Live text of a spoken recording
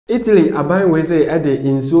Italy aban we say ade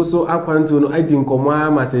insuo so akwantu no adi nkomo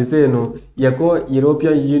ama sese no yeko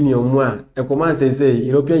European Union mu a ekoma sese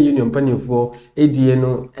European Union panifo edie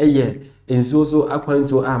no eye insuo so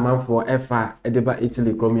akwantu amanfo efa edeba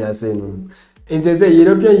Italy kromia say no say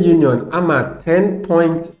European Union ama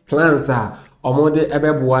 10-point plans a omode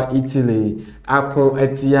ebeboa Italy akon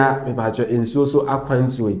atia mebajo insuo so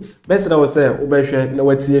akwantu e besra wo say obehwe na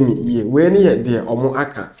watie mi ye we ne ye de omo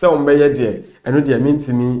aka se ombeye de eno de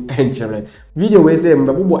mintimi enchere video we say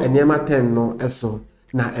mbebo enema 10 no eso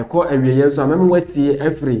na eko awieye so amem watie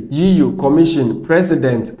every EU Commission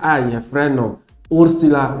President ye freno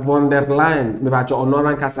Ursula von der Leyen mebajo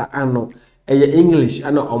onoran kasa ano eye English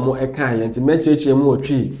ana omo eka ye nti mecheche mu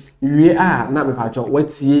otwi wie a na mepacho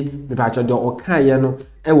watie mepacho de okaye no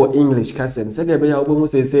ewo English kasem se de be ya obomu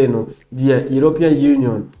sese no the European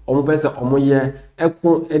Union omo pese omo ye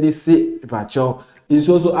eko edisi mepacho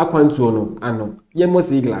insoso akwantuo no ano ye mo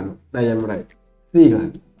sigla no na ye mrai sigla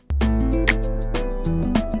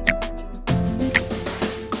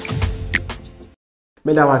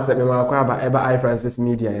Meda wase me ma kwa ba eba iFrancis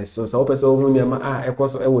Media so opeso hu ne ma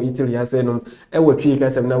ekoso ewo Italy ase no ewo twi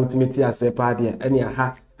kasem na ultimate ase pa de ene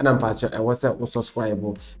aha ana mpacho ewo se wo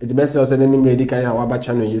subscribe it best also na nim ready kan ya wa ba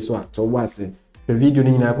channel yeso a to wase video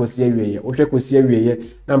ni nyina kosi awieye ohwe kosi awieye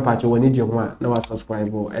na mpacho woni je ho a na wa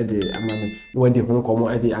subscribe e de amame no wadi ho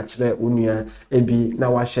komo e de akire onua ebi na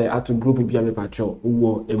wa share ato group bia me pacho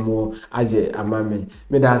wo emu aje amame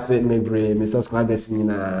me da se mebre me subscribers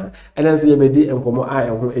nyina ena so ye bedi enkomo a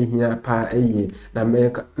eho ehia pa eye na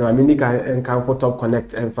me na me nika enkan for Top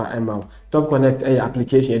Connect enfa ema Top Connect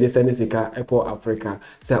application de send sika epo Africa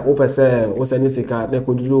se opese o send sika na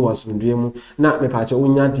koduru wasundue mu na me pacho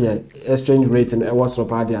unya de exchange rate e was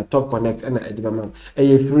ropa Top Connect na edibama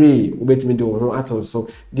free ubetimi de ho ato so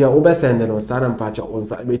dia obesend no sana mpacha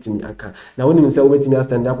onsa betimi aka na woni mse ubetimi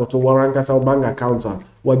asend akoto waranka sa bank account a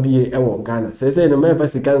wabie ewo Ghana se no me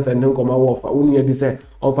sika nso ne nkoma wo fa wonu ya bi se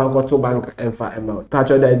onfa akoto bank enfa ema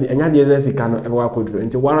pacha da bi enya de sika no ewo akoduru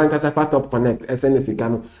nti waranka sa Top Connect send sika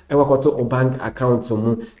no ewo akoto bank account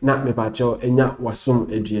mu na me pacha enya wasum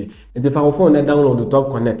edue nti fa wo phone na download the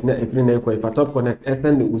Top Connect na free na ekwa fa Top Connect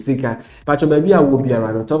send usika pacha baby a wo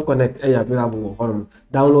biara no Top Connect available honom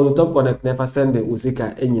download Top Connect never send the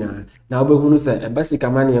usika enyina na obehunu se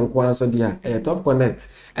ebasika mane enko anso dia Top Connect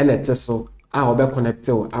ene teso a obe connect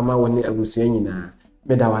ama woni agusua nyina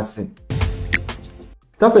meda wase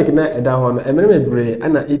topic na eda ho no emere mebre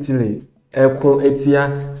ana Italy ekon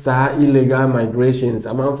etia sa illegal migrations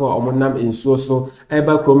amanfo omonam ensuo so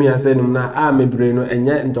eba kromi asenum na mebre no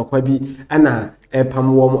enye ntokwa bi ana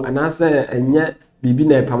epam wo mu anase enye bibi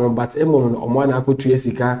na epam but emom no omo na akotue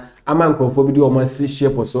sika ama nkrofo bi di omo si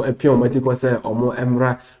shape so epia omo tiko se omo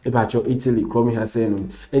emra ebacho Italy kromi asenum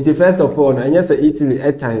enti first of all no enye se Italy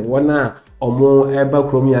etai wona omo eba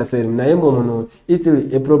kromi asenum na emom no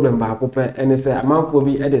Italy problem ba akopɛ ene se amanfo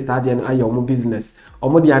bi e de stadium no aye omo business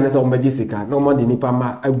omo di anese omo gisika na omo de nipa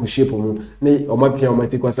ma agu shape mu ne omo pia omo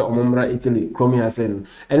tiko se omo mra Italy kromi asenum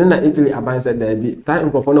eno na Italy aban se da bi ta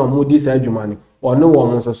nkrofo na omo di sa adwuma no ono wo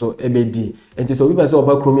mo so ebedi enti so bi pese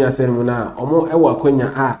oba kromi asenum na omo ewo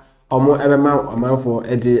akonya omo ebema amanfo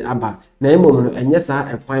ede aba na emom no enye sa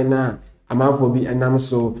ekwan na amanfo bi enam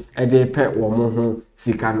so ede pe wo mo ho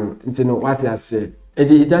sika no nti no what ya say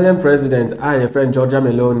the Italian president your friend Giorgia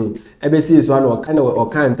Meloni ebesi so ano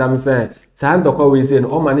okan tam say sa ndokwa we say no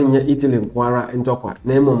o ma nye Italy nkwara ntokwa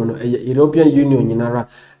na emom no European Union nyinara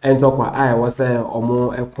entokwa was say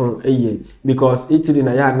omo ekon eye because Italy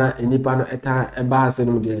na ya na enipa no eta eba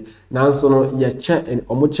asenum de nanso no ye che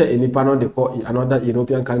omo che enipa no de ko another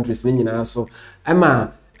European countries ni nyina so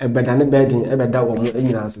ema ebedane bedin ebeda wo mu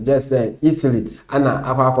enyina so just say Italy ana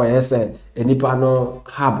akwa yese enipa no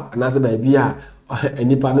hub anase ba bia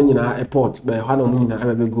enipa no nyina airport be hwa no mu nyina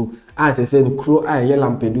ebego say no kro ye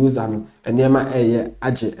Lampedusa no enema eye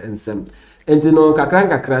age ensem enti no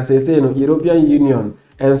kakran say no European Union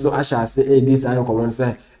enso ashase this and common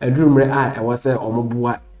say edurumre ewo say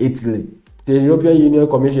omobua Italy the European Union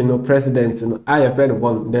Commission no president no your friend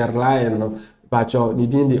von der Leyen no bacho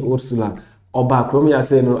nidin de Ursula oba kromi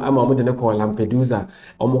ase no ama omo de ne ko Lampedusa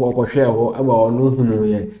omo kokwohwe ho aba onu hunu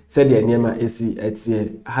ye se de niema esi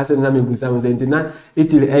etie hase na mebusa mo senti na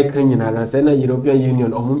Italy kan nyina na se na European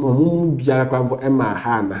Union omo biara kwambo ema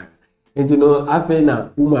ha na enti no afi na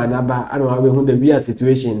uma na ba ana wa be hu the real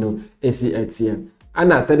situation no esi etie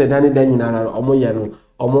ana se de dani dan nyina na omo ye no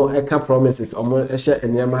omo eka promises omo ehye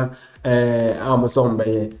eniema amo so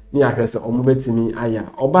mbaye ni ahwese omo betimi aya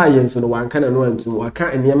oba ye nso no wanka na no antum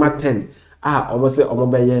waka eniema 10 omo se omo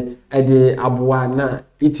beye ede aboa na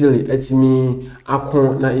Italy etimi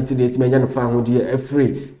akon na Italy etimi nya no fa ho de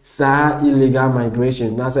free sa illegal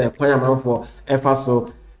migrations na say ekwan amanfo efa so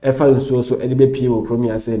efa nsuo so ede be pie wo kromi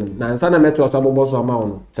ase no na nsa na metro so abobo so ama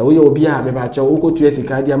wo se wo ye obi a me ba che wo ko tu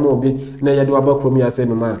esika dia ma obi na ye de wa ba kromi ase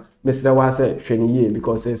no ma mesra wa say hwene ye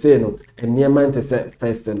because say no eniema nte say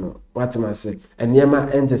first no what ma say eniema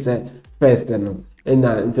ente say first no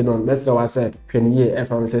ena nti no mesra wa say hwene ye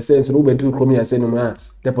efa say so wo be du kromi ase no ma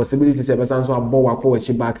the possibility say be san so abo wa ko wa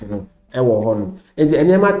chi back no ewo ho no enti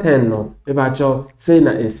eniema 10 no me ba che say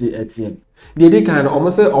na esi etie the kind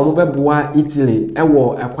almost say beboa Italy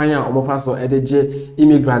ewo ekwan a omo fa so edeje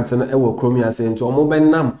immigrants no ewo kromi ase nti omo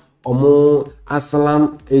benam omo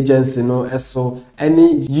asylum agency no eso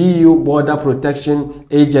any EU border protection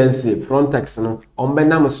agency Frontex no omo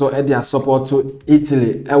benam so ede support to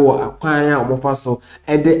Italy ewo akwan a omo fa so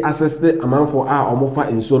ede assist amanfo a omo fa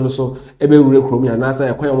enso no so ebe wure kromi anasa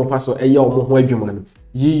ekwan omo fa so eye omo ho adwuma no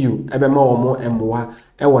EU ebe ma omo emwa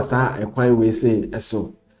ewo sa ekwan we say eso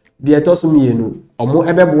the etosumienu omo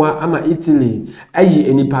ebeboa ama Italy ayi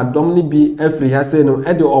enipadom ni bi afri ha say no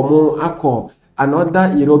ede omo akọ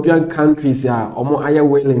another European countries ya omo aye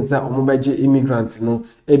willing say omo beje immigrants no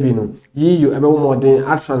ebi no EU ebe modern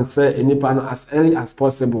a transfer enipa no as early as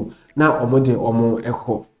possible na omo de omo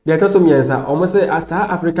ekọ the etosumiensa omo say as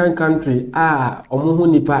African country omo hu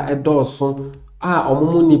nipa edoso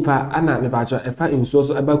omumu nipa ana me bacho efa insuo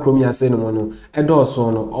so eba kromi ase no no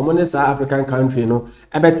edoso no omo ne sa African country no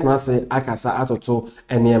ebetena se akasa atoto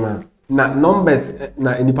enema na numbers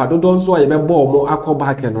na nipa dodo nso ye bebo omo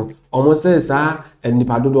akoback no omo se sa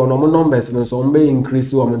nipa dodo no omo numbers no so omo be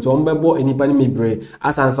increase omo so omo bebo nipa ni mebre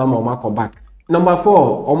asanso omo akoback. Number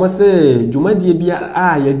 4 omo se jumadie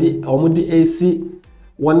bia ye di omo di AC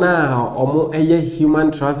wona omo eye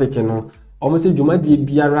human trafficking no omo se jumadie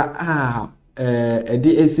biara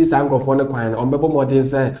edi esi sankrofo ne kwan ombebo modern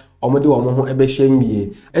say omode omo ho ebe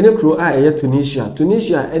hyemie ene kro eye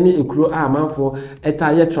Tunisia ene ekro manfo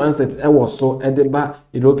eta ye transit ewo so ede ba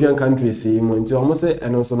European countries mo nti omo se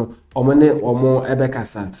eno so no omo ne omo ebe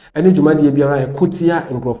kasa ene dwumade biara ekotia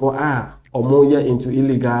nkrofo omo ye into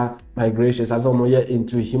illegal migrations as omo ye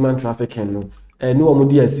into human trafficking no ene omo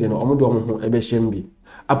di esi no omo de omo ho ebe hyembi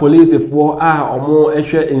a police for omo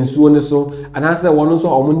ehwe ensuo ne so anase wono so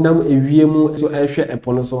omo nam ewie mu so ehwe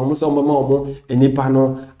epono so omo so omo ma omo enipa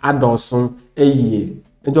no adoso eyie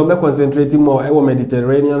nti omo concentrate more ewo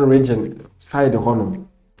Mediterranean region side hono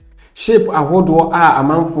shape ahodo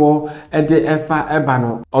amanfo ede efa eba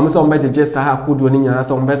no omo so omo beje sa ahodo ni nyana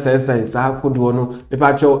so omo be sese sa ahodo no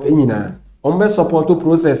pepa cho enyina ombe support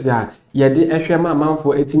process ya yede ehwema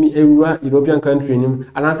amanfo etimi ewura European country nim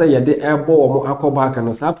anasa yede ebo omo akoback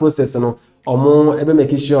no sa process no omo ebe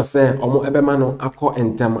make sure say omo ebe ma no akọ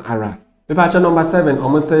entem ara pepa number 7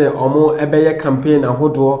 omo say omo ebe ye campaign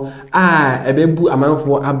ahodo ebe bu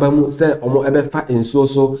amanfo abamu say omo ebe fa ensuo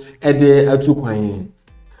so ede atukwan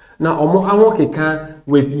na omo awon keka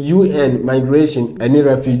with UN migration and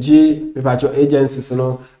refugee pepa agencies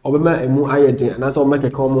no obema emu ayede na so omo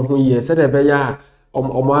keka omo hu ye say de be ya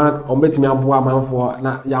omo betimi abo amanfo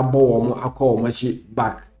na ya bo omo akọ omo chi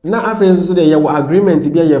back na afen so de ye agreement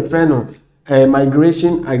bi ye friend no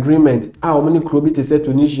migration agreement omo ni krobi te say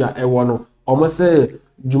Tunisia ewo no omo say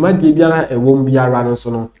dwumade biara ewom biara no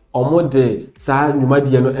so no omo de sa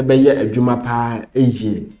dwumade no ebe ye adwuma pa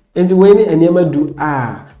eyie enti we ni enema du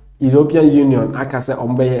European Union akase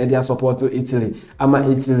ombeye edia support to Italy ama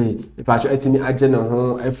Italy bebacho etimi agena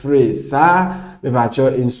ho afre sa bebacho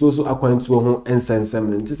ensusu akwantuo ho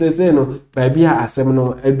ensensem nti say no ba bia asem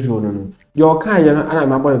no aduro no yo kan ye no ana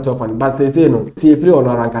mabon to fan but say no ti free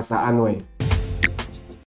onora nkasa anwe.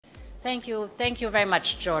 Thank you very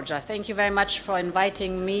much, Georgia. Thank you very much for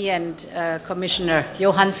inviting me and Commissioner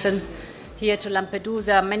Johansson here to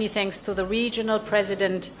Lampedusa. Many thanks to the regional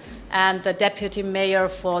president and the deputy mayor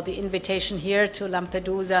for the invitation here to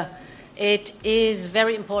Lampedusa. It is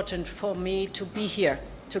very important for me to be here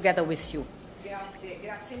together with you.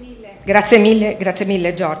 Grazie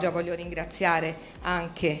mille Giorgia, voglio ringraziare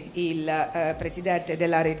anche il presidente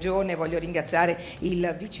della regione, voglio ringraziare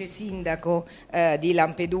il vice sindaco di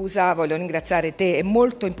Lampedusa, voglio ringraziare te, è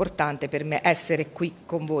molto importante per me essere qui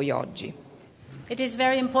con voi oggi. It is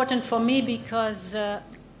very important for me because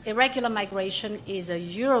irregular migration is a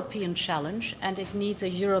European challenge and it needs a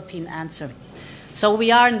European answer. So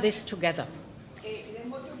we are in this together. È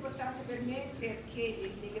molto importante per me perché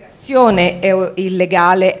l'immigrazione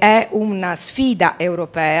illegale è una sfida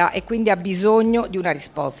europea e quindi ha bisogno di una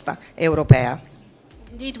risposta europea.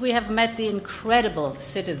 Indeed, we have met the incredible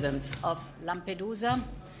citizens of Lampedusa.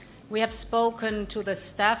 We have spoken to the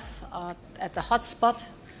staff at the hotspot.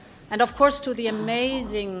 and of course to the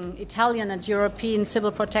amazing Italian and European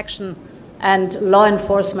civil protection and law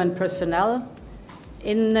enforcement personnel.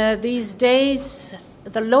 In these days,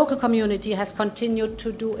 the local community has continued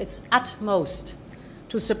to do its utmost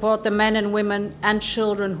to support the men and women and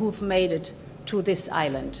children who've made it to this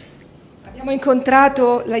island. Abbiamo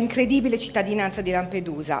incontrato l'incredibile cittadinanza di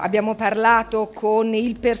Lampedusa, abbiamo parlato con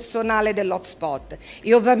il personale dell'hotspot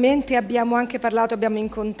e ovviamente abbiamo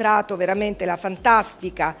incontrato veramente i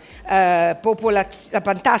fantastici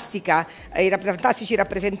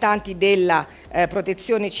rappresentanti della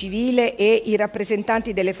protezione civile e i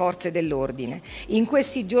rappresentanti delle forze dell'ordine. In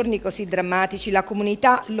questi giorni così drammatici la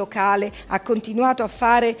comunità locale ha continuato a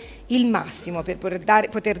fare il massimo per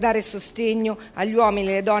poter dare sostegno agli uomini,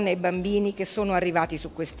 alle donne e ai bambini che sono arrivati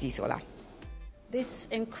su quest'isola. This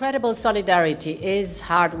incredible solidarity is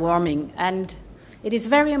heartwarming, and it is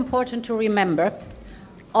very important to remember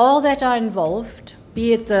all that are involved,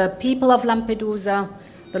 be it the people of Lampedusa,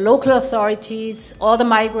 the local authorities or the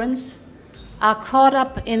migrants, are caught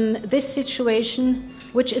up in this situation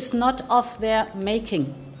which is not of their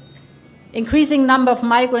making. Increasing number of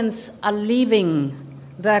migrants are leaving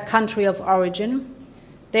their country of origin.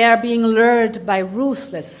 They are being lured by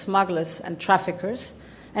ruthless smugglers and traffickers,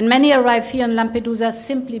 and many arrive here in Lampedusa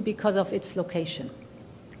simply because of its location.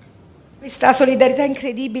 Questa solidarietà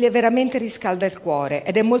incredibile veramente riscalda il cuore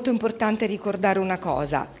ed è molto importante ricordare una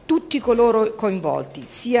cosa: tutti coloro coinvolti,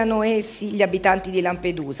 siano essi gli abitanti di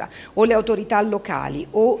Lampedusa o le autorità locali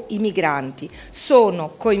o i migranti,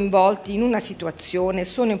 sono coinvolti in una situazione,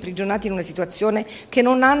 sono imprigionati in una situazione che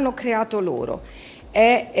non hanno creato loro.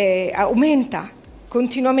 Aumenta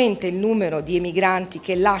continuamente il numero di emigranti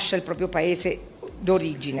che lascia il proprio paese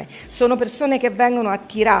d'origine. Sono persone che vengono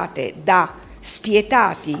attirate da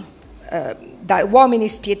uomini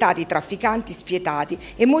spietati, trafficanti spietati,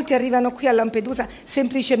 e molti arrivano qui a Lampedusa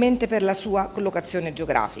semplicemente per la sua collocazione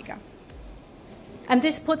geografica. And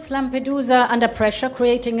this puts Lampedusa under pressure,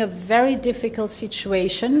 creating a very difficult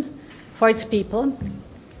situation for its people.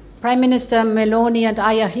 Prime Minister Meloni and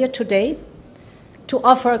I are here today to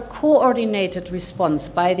offer a coordinated response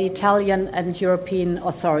by the Italian and European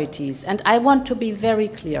authorities. And I want to be very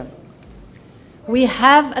clear. We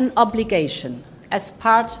have an obligation as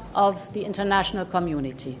part of the international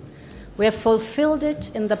community. We have fulfilled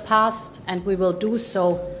it in the past and we will do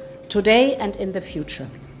so today and in the future.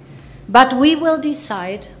 But we will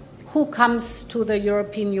decide who comes to the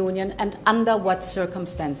European Union and under what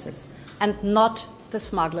circumstances, and not the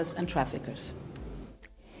smugglers and traffickers.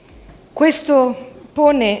 Questo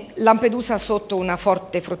pone Lampedusa sotto una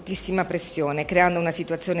fortissima pressione, creando una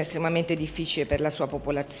situazione estremamente difficile per la sua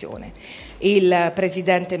popolazione. Il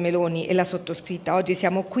Presidente Meloni e la sottoscritta oggi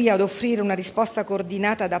siamo qui ad offrire una risposta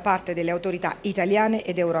coordinata da parte delle autorità italiane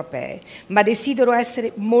ed europee, ma desidero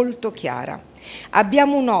essere molto chiara.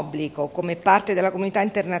 Abbiamo un obbligo come parte della comunità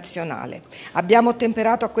internazionale, abbiamo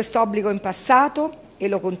ottemperato a questo obbligo in passato e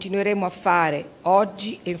lo continueremo a fare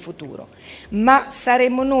oggi e in futuro, ma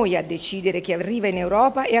saremo noi a decidere chi arriva in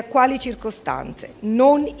Europa e a quali circostanze,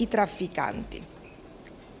 non i trafficanti.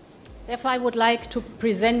 Therefore, I would like to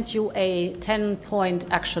present you a 10-point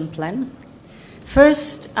action plan.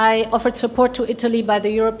 First, I offered support to Italy by the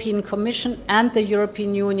European Commission and the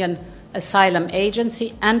European Union Asylum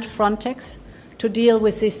Agency and Frontex to deal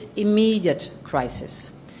with this immediate crisis.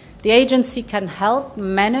 The agency can help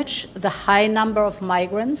manage the high number of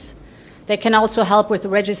migrants. They can also help with the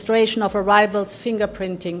registration of arrivals,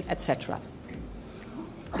 fingerprinting, etc.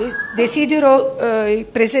 Desidero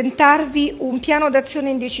presentarvi un piano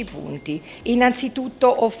d'azione in 10 punti. Innanzitutto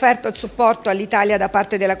ho offerto il supporto all'Italia da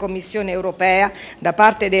parte della Commissione europea, da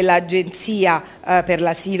parte dell'Agenzia per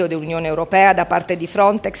l'asilo dell'Unione Europea, da parte di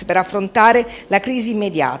Frontex per affrontare la crisi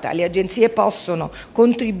immediata. Le agenzie possono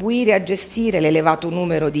contribuire a gestire l'elevato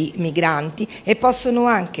numero di migranti e possono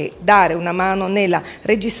anche dare una mano nella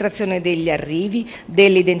registrazione degli arrivi,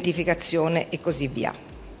 dell'identificazione e così via.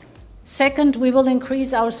 Second, we will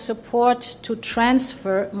increase our support to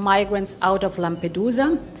transfer migrants out of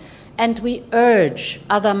Lampedusa, and we urge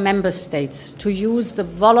other member states to use the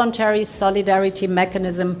voluntary solidarity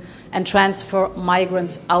mechanism and transfer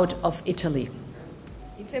migrants out of Italy.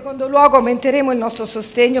 In secondo luogo, aumenteremo il nostro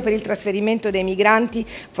sostegno per il trasferimento dei migranti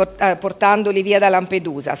portandoli via da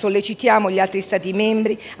Lampedusa. Sollecitiamo gli altri Stati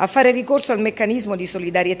membri a fare ricorso al meccanismo di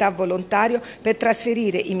solidarietà volontario per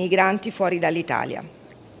trasferire i migranti fuori dall'Italia.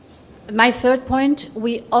 My third point,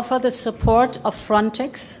 we offer the support of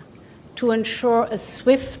Frontex to ensure a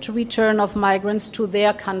swift return of migrants to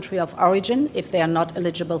their country of origin if they are not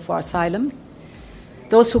eligible for asylum.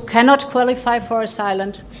 Those who cannot qualify for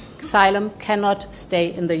asylum cannot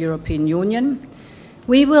stay in the European Union.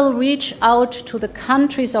 We will reach out to the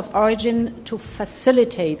countries of origin to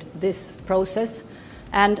facilitate this process,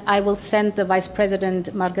 and I will send the Vice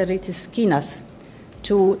President Margaritis Skinas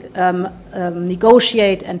to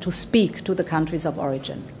negotiate and to speak to the countries of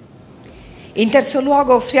origin. In terzo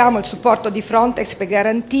luogo offriamo il supporto di Frontex per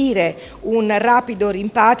garantire un rapido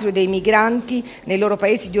rimpatrio dei migranti nei loro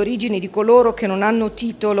paesi di origine di coloro che non hanno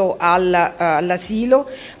titolo all'asilo,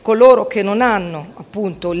 coloro che non hanno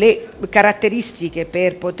appunto le caratteristiche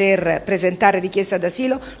per poter presentare richiesta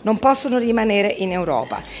d'asilo non possono rimanere in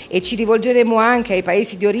Europa, e ci rivolgeremo anche ai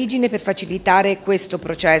paesi di origine per facilitare questo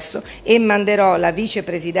processo, e manderò la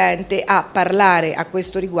vicepresidente a parlare a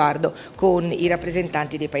questo riguardo con i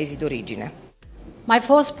rappresentanti dei paesi d'origine. My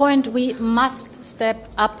fourth point, we must step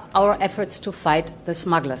up our efforts to fight the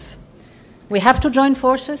smugglers. We have to join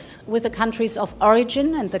forces with the countries of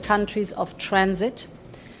origin and the countries of transit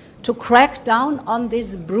to crack down on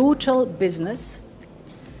this brutal business.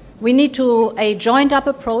 We need a joined-up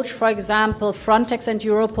approach, for example, Frontex and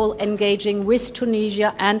Europol engaging with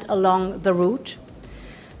Tunisia and along the route.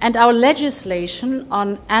 And our legislation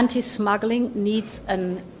on anti-smuggling needs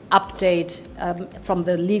an update from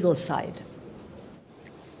the legal side.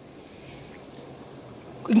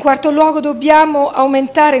 In quarto luogo dobbiamo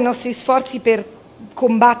aumentare i nostri sforzi per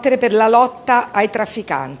combattere per la lotta ai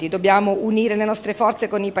trafficanti. Dobbiamo unire le nostre forze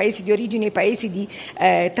con i paesi di origine e i paesi di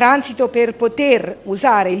transito per poter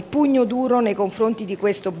usare il pugno duro nei confronti di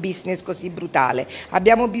questo business così brutale.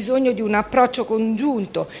 Abbiamo bisogno di un approccio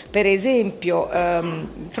congiunto, per esempio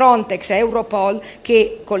Frontex e Europol,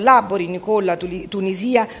 che collaborino con la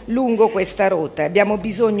Tunisia lungo questa rotta. Abbiamo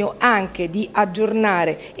bisogno anche di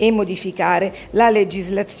aggiornare e modificare la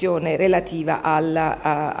legislazione relativa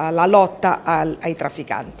alla lotta ai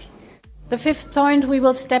trafficanti. The fifth point, we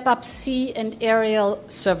will step up sea and aerial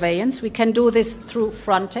surveillance. We can do this through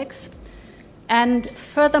Frontex. And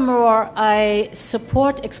furthermore, I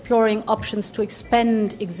support exploring options to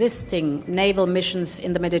expand existing naval missions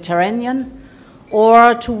in the Mediterranean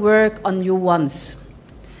or to work on new ones.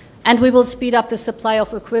 And we will speed up the supply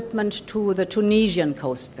of equipment to the Tunisian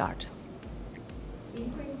Coast Guard. In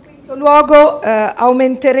quinto luogo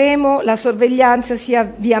aumenteremo la sorveglianza sia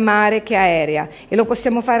via mare che aerea, e lo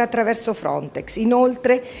possiamo fare attraverso Frontex.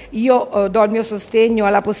 Inoltre io do il mio sostegno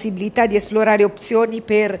alla possibilità di esplorare opzioni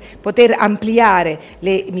per poter ampliare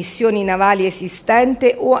le missioni navali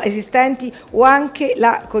esistenti o anche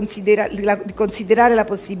considerare la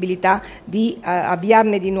possibilità di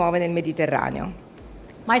avviarne di nuove nel Mediterraneo.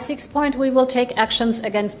 My sixth point, we will take actions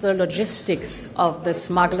against the logistics of the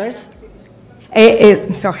smugglers. E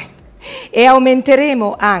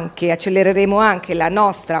accelereremo anche la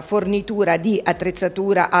nostra fornitura di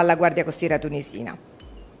attrezzatura alla Guardia Costiera tunisina.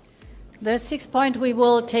 The sixth point, we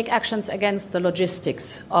will take actions against the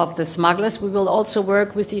logistics of the smugglers. We will also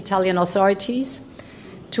work with the Italian authorities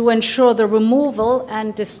to ensure the removal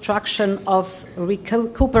and destruction of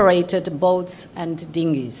recuperated boats and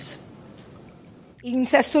dinghies. In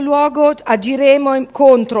sesto luogo agiremo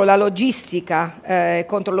contro la logistica,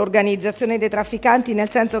 contro l'organizzazione dei trafficanti, nel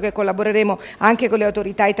senso che collaboreremo anche con le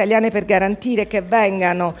autorità italiane per garantire che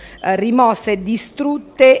vengano rimosse e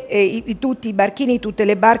distrutte tutti i barchini, tutte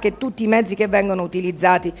le barche e tutti i mezzi che vengono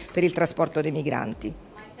utilizzati per il trasporto dei migranti.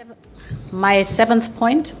 My seventh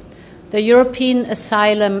point, the European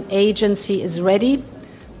Asylum Agency is ready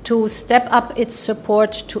to step up its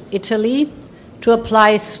support to Italy to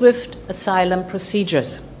apply swift asylum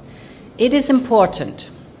procedures. It is important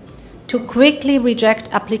to quickly reject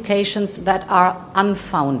applications that are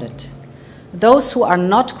unfounded. Those who are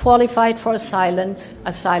not qualified for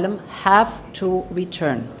asylum have to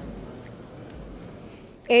return.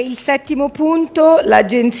 E il settimo punto,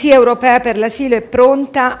 l'Agenzia Europea per l'Asilo è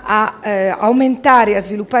pronta a aumentare e a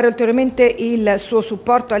sviluppare ulteriormente il suo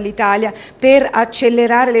supporto all'Italia per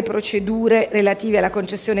accelerare le procedure relative alla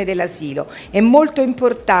concessione dell'asilo. È molto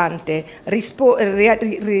importante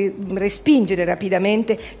respingere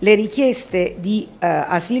rapidamente le richieste di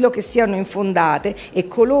asilo che siano infondate, e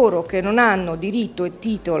coloro che non hanno diritto e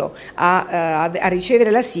titolo a ricevere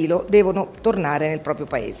l'asilo devono tornare nel proprio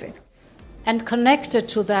paese. And connected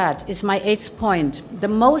to that is my eighth point. The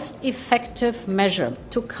most effective measure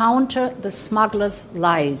to counter the smugglers'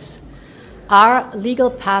 lies are legal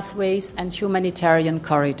pathways and humanitarian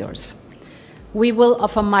corridors. We will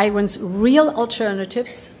offer migrants real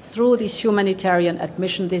alternatives through this humanitarian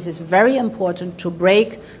admission. This is very important to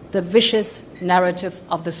break the vicious narrative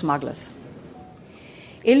of the smugglers.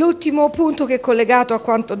 E l'ultimo punto, che è collegato a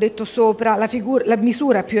quanto detto sopra, la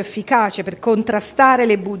misura più efficace per contrastare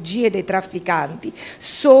le bugie dei trafficanti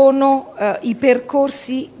sono i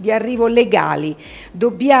percorsi di arrivo legali.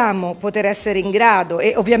 Dobbiamo poter essere in grado,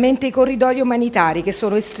 e ovviamente i corridoi umanitari, che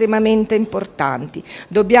sono estremamente importanti.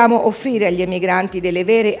 Dobbiamo offrire agli emigranti delle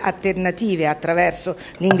vere alternative attraverso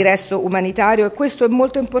l'ingresso umanitario, e questo è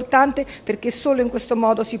molto importante perché solo in questo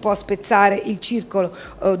modo si può spezzare il circolo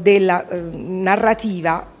della narrativa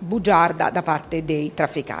bugiarda da parte dei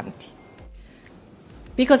trafficanti.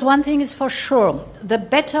 Because one thing is for sure, the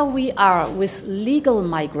better we are with legal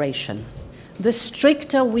migration, the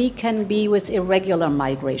stricter we can be with irregular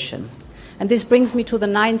migration. And this brings me to the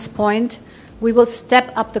 9th point. We will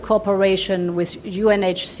step up the cooperation with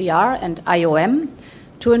UNHCR and IOM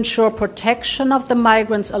to ensure protection of the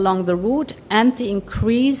migrants along the route and the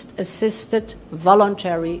increased assisted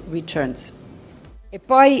voluntary returns. E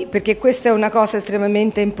poi, perché questa è una cosa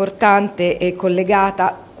estremamente importante e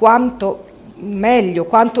collegata, quanto meglio,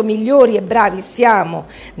 quanto migliori e bravi siamo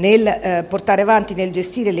nel portare avanti, nel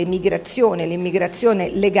gestire l'immigrazione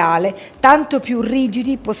legale, tanto più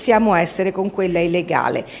rigidi possiamo essere con quella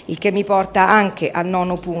illegale, il che mi porta anche al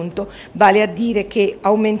 9° punto, vale a dire che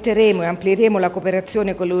aumenteremo e amplieremo la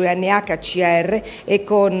cooperazione con l'UNHCR e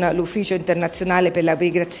con l'Ufficio internazionale per la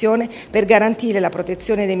migrazione per garantire la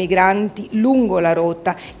protezione dei migranti lungo la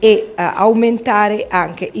rotta e aumentare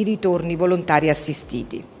anche i ritorni volontari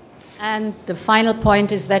assistiti. And the final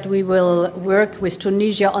point is that we will work with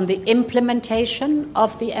Tunisia on the implementation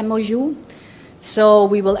of the MOU. So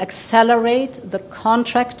we will accelerate the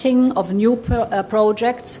contracting of new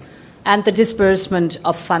projects and the disbursement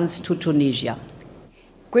of funds to Tunisia.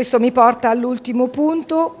 Questo mi porta all'ultimo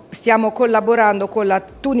punto. Stiamo collaborando con la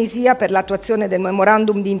Tunisia per l'attuazione del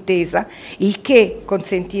memorandum d'intesa, il che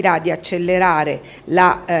consentirà di accelerare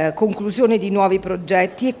la conclusione di nuovi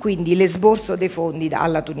progetti e quindi l'esborso dei fondi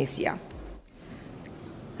alla Tunisia.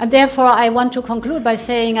 And therefore I want to conclude by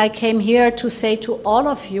saying I came here to say to all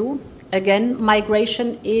of you, again,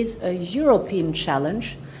 migration is a European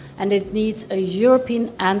challenge and it needs a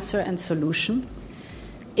European answer and solution.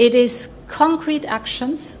 It is concrete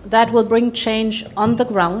actions that will bring change on the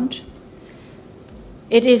ground.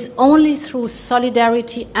 It is only through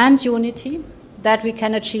solidarity and unity that we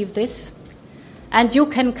can achieve this. And you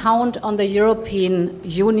can count on the European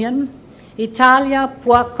Union. Italia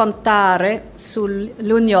può contare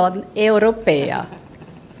sull'Unione Europea.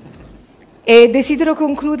 E desidero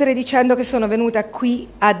concludere dicendo che sono venuta qui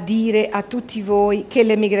a dire a tutti voi che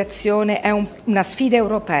l'emigrazione è una sfida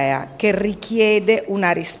europea che richiede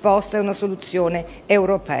una risposta e una soluzione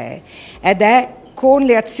europee, ed è con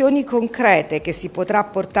le azioni concrete che si potrà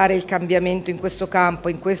portare il cambiamento in questo campo,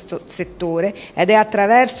 in questo settore, ed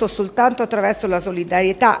è soltanto attraverso la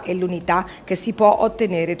solidarietà e l'unità che si può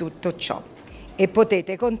ottenere tutto ciò. E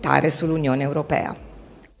potete contare sull'Unione Europea.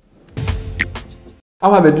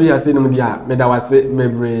 Awa bedru ya se num dia me da wase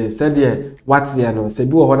mebre sede watie no se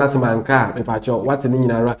bi wo na semanka me pacho wate ni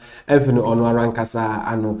nyinara efi no ono ara nkasa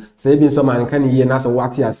ano se bi nso manka ni ye na so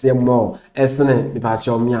wate ase mo esene me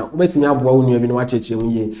pacho mia obetimi aboa wonu bi no wacheche mu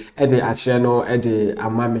ye e de ahye no e de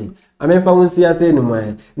amame amefa wonsi ase no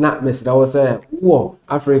mai na mesida wo se wo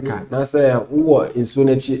Africa na se wo ensu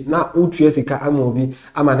na chi na utue sika amobi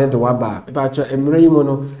amane de waba me pacho emre yimo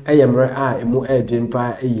no eyemre a emu e de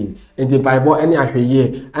mpa eyi enti bible ene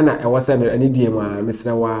ahweye ana e wo se no ani die ma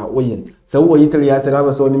mesida wa woye se wo yitiri ya se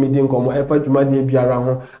na so ni midi nkomo e fa dwuma de biara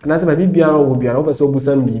ho ana se ba biara wo biara wo so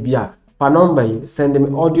busam bibia pa number yi send me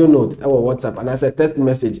audio note e wo WhatsApp ana se text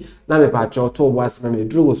message na me pacho to was na me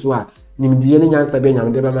dru so a nimdiye ni nyansa be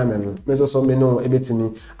nyamde ba mamenu meso so me no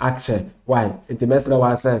ebetini ache why it mesra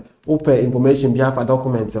wa say open information bia for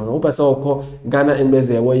document on open so ko Ghana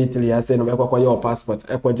embassy e wo yitili ya say no ekwa your passport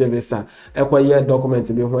ekwa je visa ekwa ye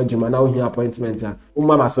document bi ho adwuma na ohia appointment a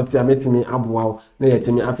umma masoti ametimi aboa na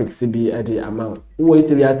yetimi affix bi e de amount wo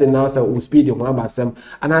yitili ya say now say o speed ho abasem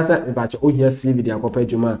anasa bacho ohia CV de akopa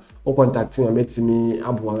adwuma o contact me ametimi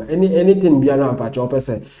aboa anything biara abacho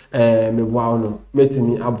opese me boa no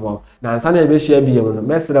metimi aboa na ansa na ebe share bi no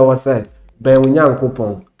mesra wo say ben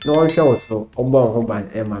unyankopon no one hwe so obo ho ban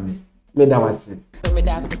e ma me da wase me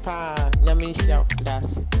da se pa nyame hia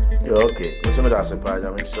das okay me da se pa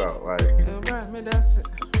nyame hia why me da se